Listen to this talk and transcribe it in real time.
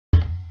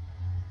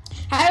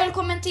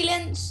velkommen til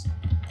en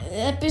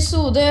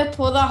episode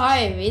på The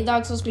Hive. I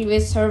dag så spiller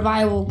vi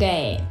survival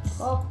game.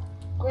 Og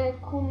hva er det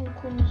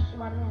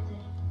heter?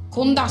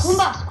 Kondas.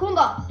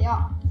 Ja.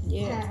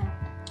 Yeah.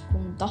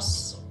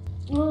 Kondas.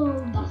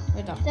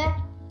 Oi da. Se,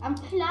 I'm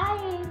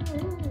flying.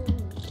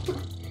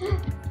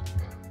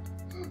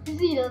 Du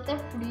sier at jeg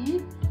flyr.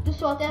 Du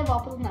så at jeg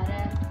var på den der...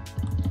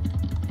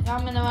 Ja,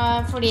 men det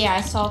var fordi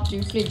jeg sa at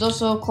du flydde, og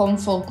så kom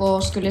folk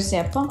og skulle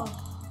se på.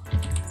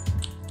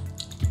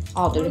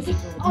 Aner du fikk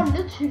noe?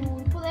 Alle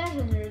tror på det,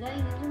 skjønner du? Det er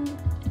ingen som...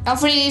 Ja,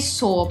 fordi de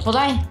så på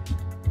deg.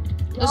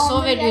 Det så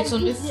veldig ut som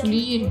du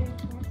flyr.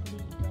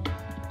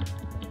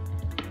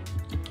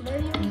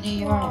 Men du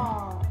gjør det.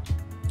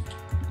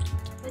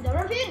 Oi, der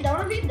var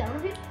en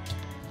fyr.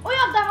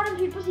 Åja, der var det en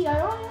fyr på siden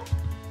her også.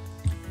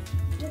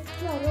 Jeg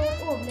klarer å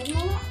overleve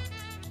nå, da.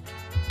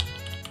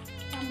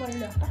 Jeg må bare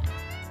løpe.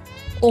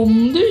 Om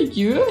du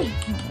gjør?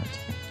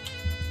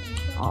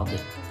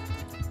 Aner.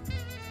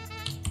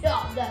 Ja,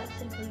 det er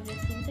selvfølgelig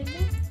fint,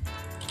 egentlig.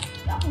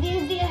 Ja, de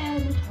er jo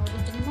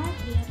notaget til meg,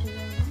 fordi jeg tror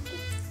det er nok.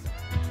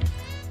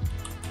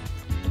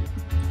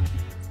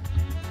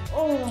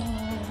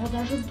 Åh, det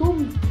er så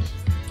dumt.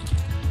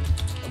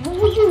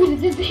 Hvorfor gjorde du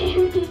det,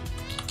 Emil?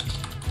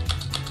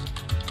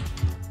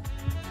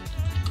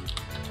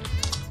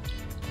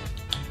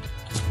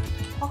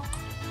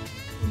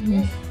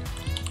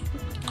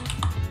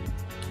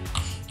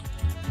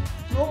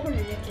 Nå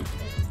følger jeg ikke.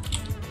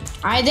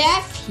 Nei, det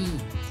er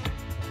fint.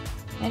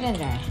 Jeg redder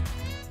deg.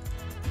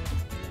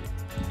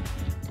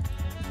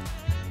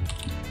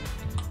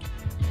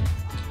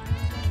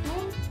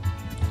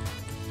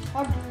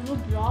 Har du noe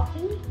bra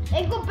ting?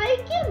 Egg og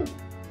bacon!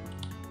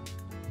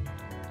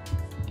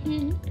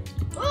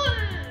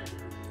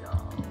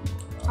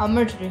 Han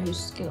burde du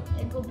huske da.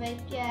 Egg og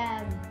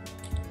bacon.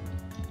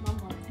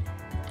 Mamma.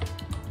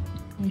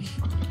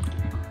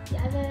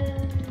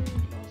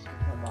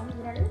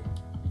 Hvor er du?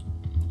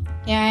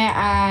 Jeg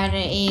er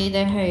i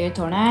det høye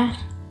tårnet.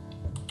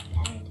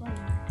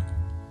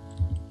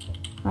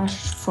 Jeg er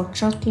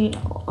fortsatt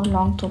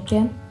langt opp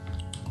igjen.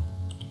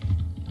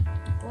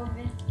 Og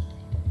vekk.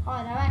 Har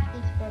jeg vært i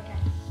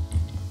spøkelse?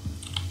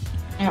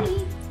 Ja.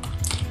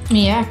 Men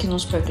jeg er ikke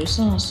noe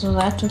spøkelse, så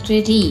der tok vi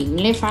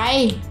rimelig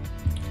feil.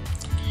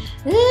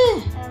 Jeg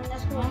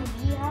skal være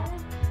forbi her.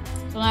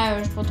 Sånn er jeg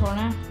øverst på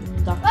tårnet.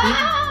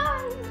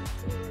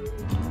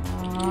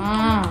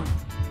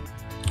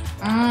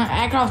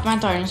 Jeg klarte meg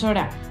en dinosaur,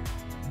 det.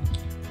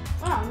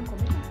 Den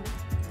kommer ikke.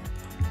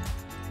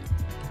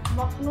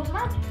 Hva for noe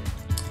sverd?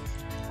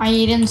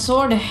 Iron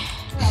sword. Jeg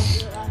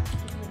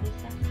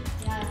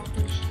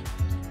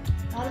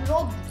har en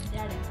rodd, det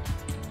er det.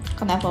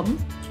 Kan jeg få den?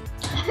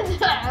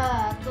 Da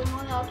må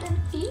jeg ha en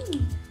ting.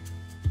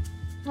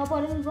 Jeg har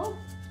bare en rodd.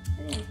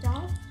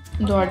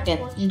 Det er det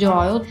eneste jeg har.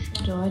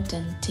 Du har jo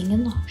den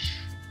tingen da.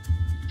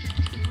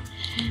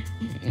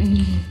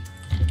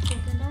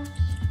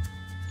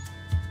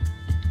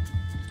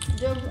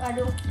 Er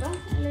du oppe,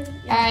 eller?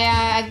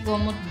 Jeg går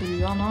mot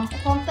brua nå. Jeg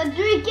fant deg.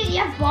 Du ikke,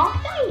 jeg er bak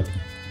deg!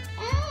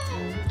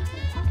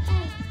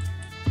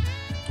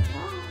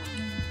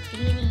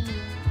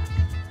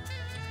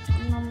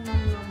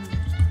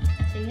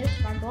 Trenger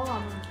sverd også,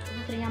 men så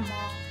trenger jeg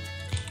mat.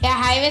 Jeg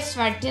heiv et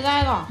sverd til deg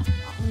da.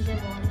 Ja, men det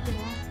var ikke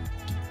bra.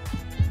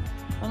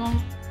 Og nå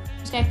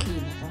skal jeg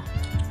kline på.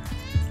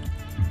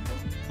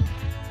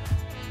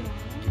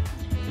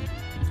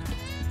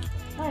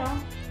 Ja,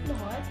 det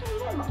har jeg ikke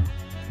noe.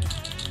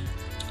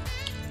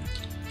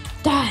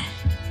 Der!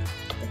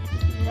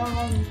 Ja,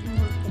 hva er det som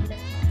holdt på det?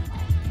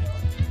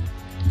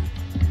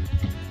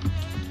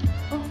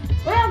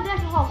 Åja, det er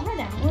ikke havsverd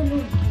det.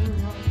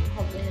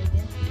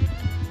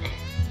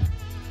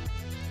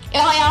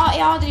 Ja,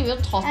 jeg har drivet og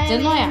tatt det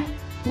nå, jeg.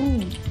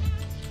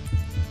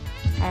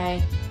 Hei.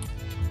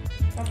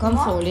 Jeg kan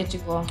få litt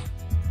gå.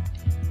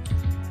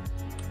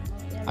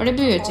 Har du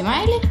buet til meg,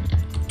 eller?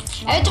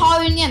 Jeg vil ta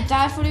hun jente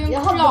her, fordi hun plager meg.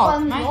 Jeg hadde bare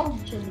en rodd,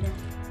 skjønner du.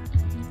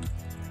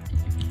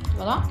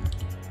 Hva da?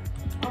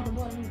 Jeg hadde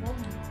bare en rodd.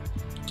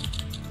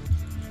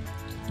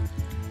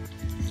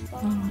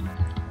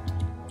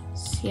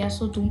 Se, jeg er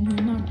så dum hun er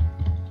da.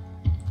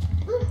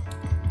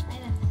 Nei,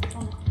 vent,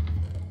 sånn da.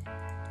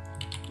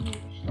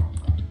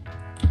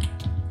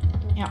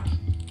 Ja.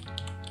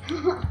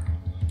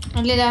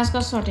 Eller jeg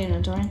skal starte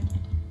inventoren.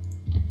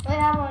 Og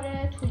jeg var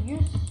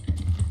torjus.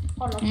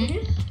 Alle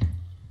torjus.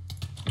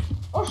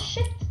 Åh,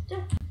 shit, du.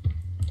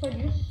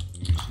 Torjus.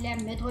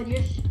 Slemme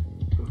torjus.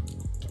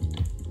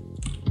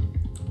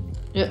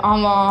 Du,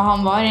 han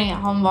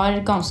var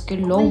ganske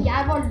low. Men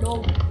jeg var low.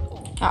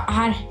 Ja,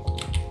 her.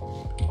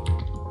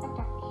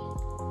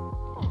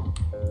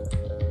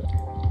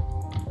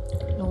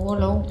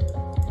 Low.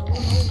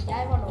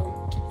 Jeg var low.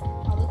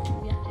 Jeg hadde 2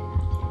 hjerter.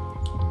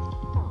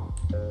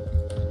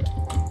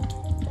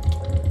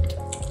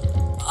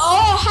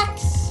 Åh,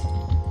 hacks!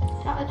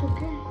 Ja, jeg tok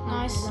den.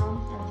 Nice. Jeg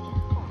vet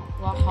ikke.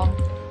 Hva han?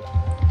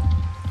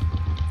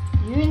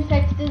 You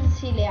infected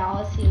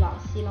Silas.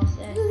 Silas.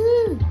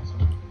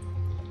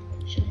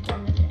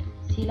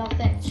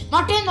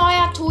 Marthin, nå har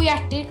jeg 2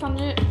 hjerter. Kan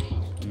du...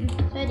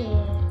 Sorry.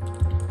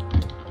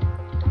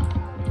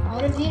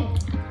 var en fyr.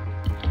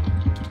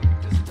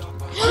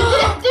 Du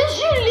drepte en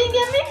kylling,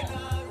 Emil!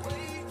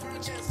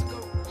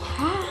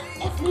 Hæ?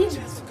 Et liv.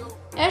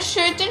 Jeg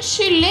skjøt en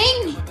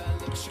kylling!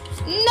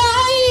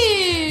 Nei!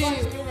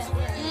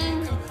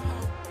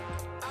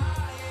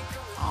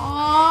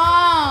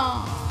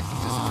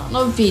 Nå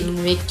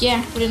vinner vi ikke,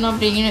 fordi nå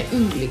bringer det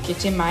ulykke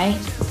til meg.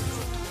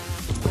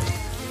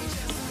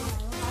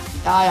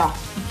 Ja. Ja.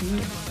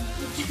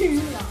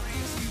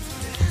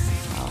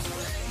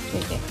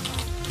 Ok.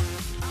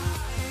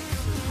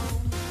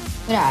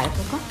 Hvor er det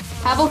klokka?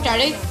 Her borte er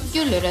det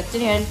gulrøtter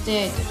helt i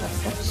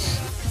ytterklasset.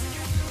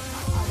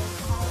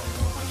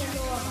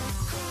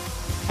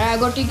 Jeg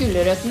går til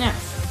gulrøttene, ja.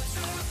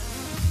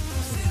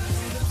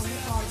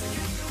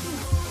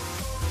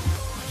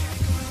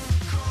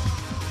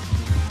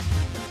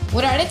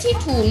 Hvor er det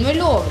titolen ved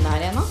loven her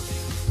igjen da?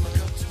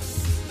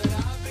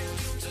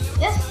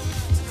 Yes.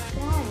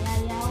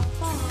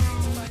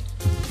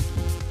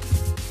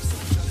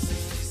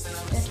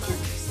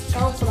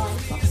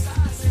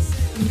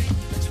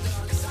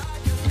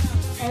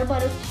 Jeg vil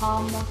bare ta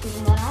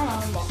maskinen der her,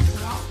 da.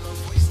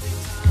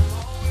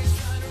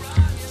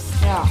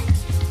 Ja.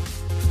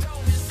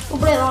 Hvor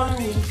ble det av den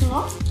lysen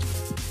nå?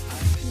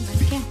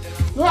 Ok.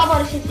 Nå har jeg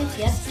bare skiftet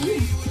til et stil.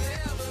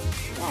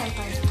 Det er jo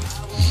feil.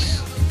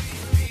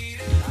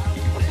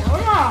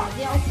 Åja,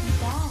 de er alltid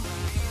der.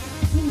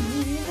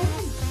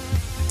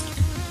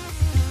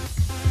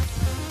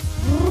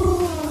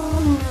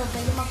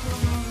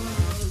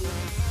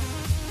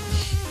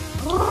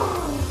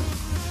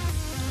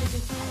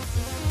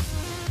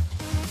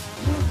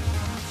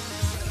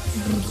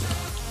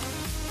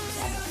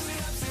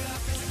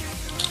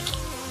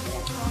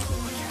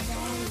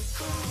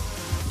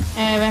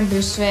 Ved en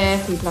buss ved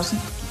flyplassen.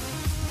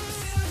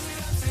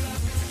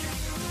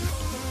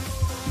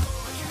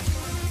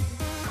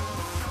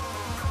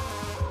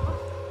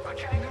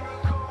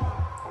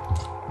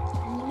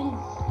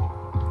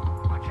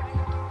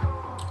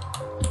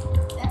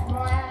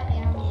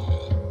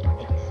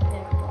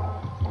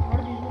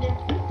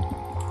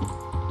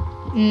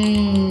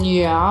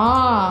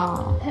 Ja.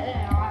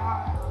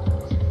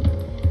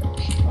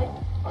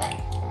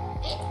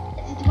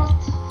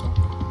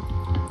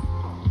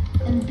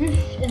 En buss.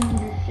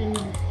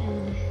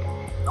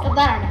 Ja,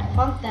 der er det. Jeg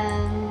fant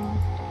en...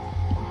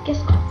 Ikke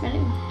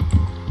skattmelding.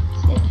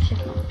 Skal jeg ikke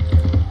sjekke nå.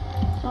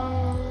 Sånn.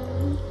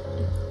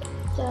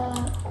 Så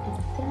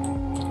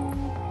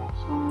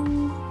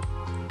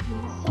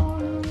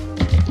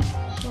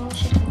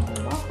sjekker vi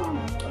bak nå.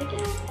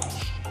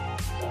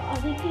 Så er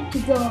det good to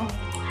go.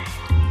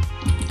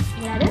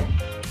 Hvor er du?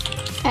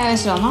 Jeg er i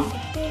stranda.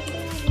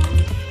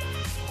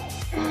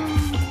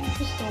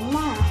 På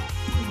stranda, ja.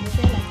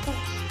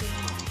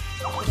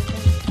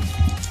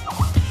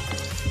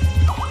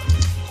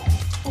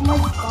 Oh my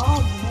god,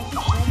 hva skjer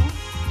nå?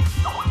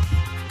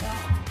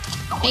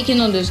 Ikke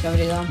noe du skal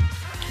bry deg om.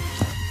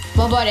 Det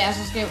var bare jeg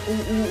som skrev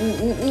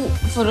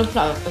for å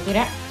plage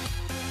dere.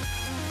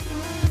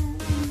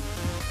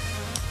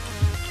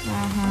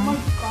 Oh my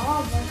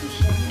god, hva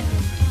skjer nå?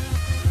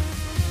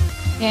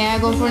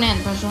 Jeg går for den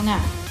ene personen,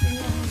 jeg.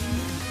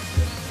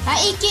 Nei,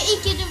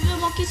 ikke, du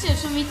må ikke se ut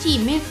som vi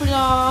timer, for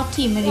da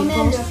timer de på oss. Men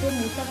jeg løper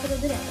imot deg for å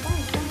drepe deg,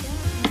 ikke sant?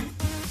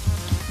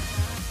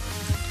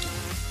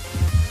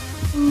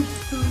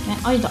 Men,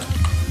 oi da.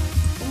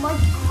 Oh my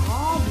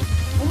god!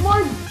 Oh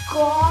my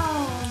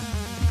god!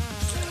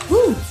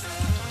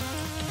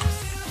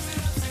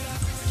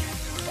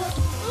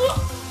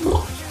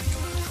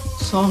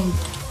 Sånn.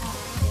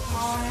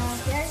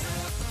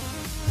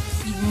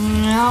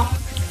 Ja.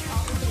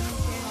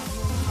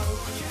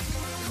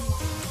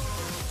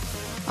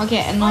 Ok,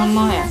 nå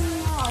må jeg.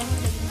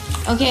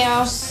 Ok, jeg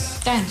har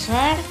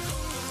steinsverd.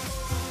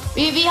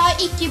 Vi har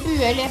ikke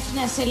bue eller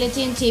FNS eller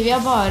TNT, vi har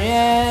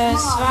bare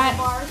sverd.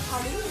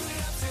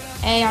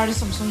 Jeg har det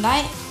samme som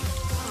deg.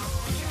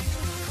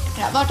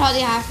 Ja, bare ta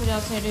de her, for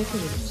da ser du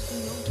kul ut.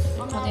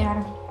 Ta de her.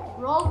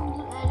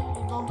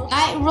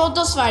 Nei, rod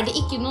og sverd,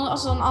 ikke noen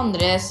sånne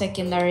andre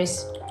secondaries.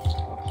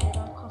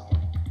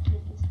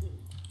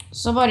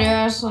 Så bare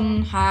gjør sånn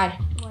her,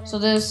 så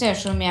det ser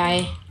som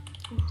jeg,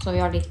 så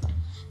vi har litt da.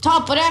 Ta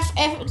på deg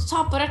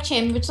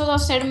chamber-boots, da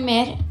ser det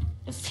mer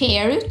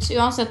fair ut,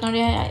 uansett det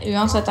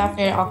er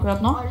fair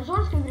akkurat nå.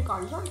 Ironsorn? Skal vi bruke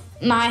Ironsorn?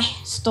 Nei,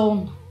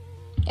 stone.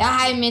 Jeg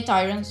har mitt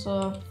iron,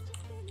 så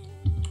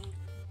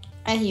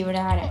jeg hiver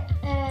det her.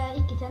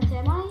 Ikke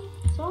TNT meg,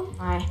 sånn.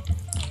 Nei,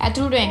 jeg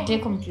tror du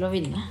egentlig kommer til å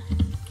vinne.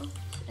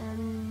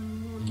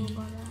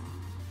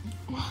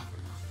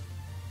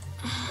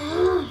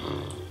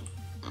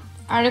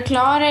 Er du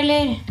klar,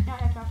 eller? Ja,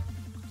 jeg er klar.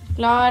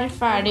 Klar,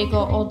 ferdig,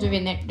 og du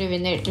vinner.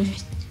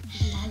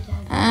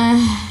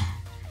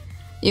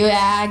 Jo, jeg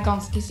er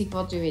ganske sikker på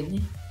at du vinner.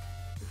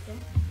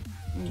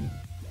 Det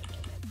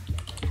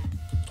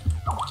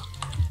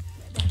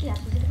er ikke jeg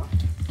som sitter på.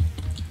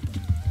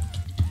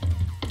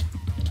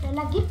 Jeg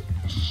legger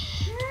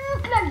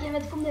sjukt lenge, jeg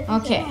vet ikke om dere kan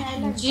Ok, se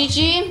det. GG.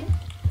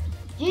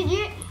 GG.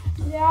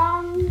 Ja,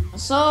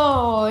 Så,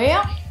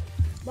 ja.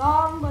 da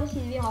bare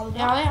sier vi ha det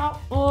bra. Ja,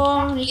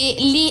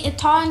 og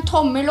ta en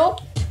tommel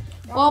opp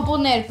og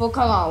abonner på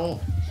kanalen.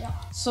 Ja.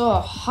 Så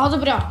ha det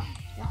bra.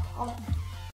 Ja, ha det.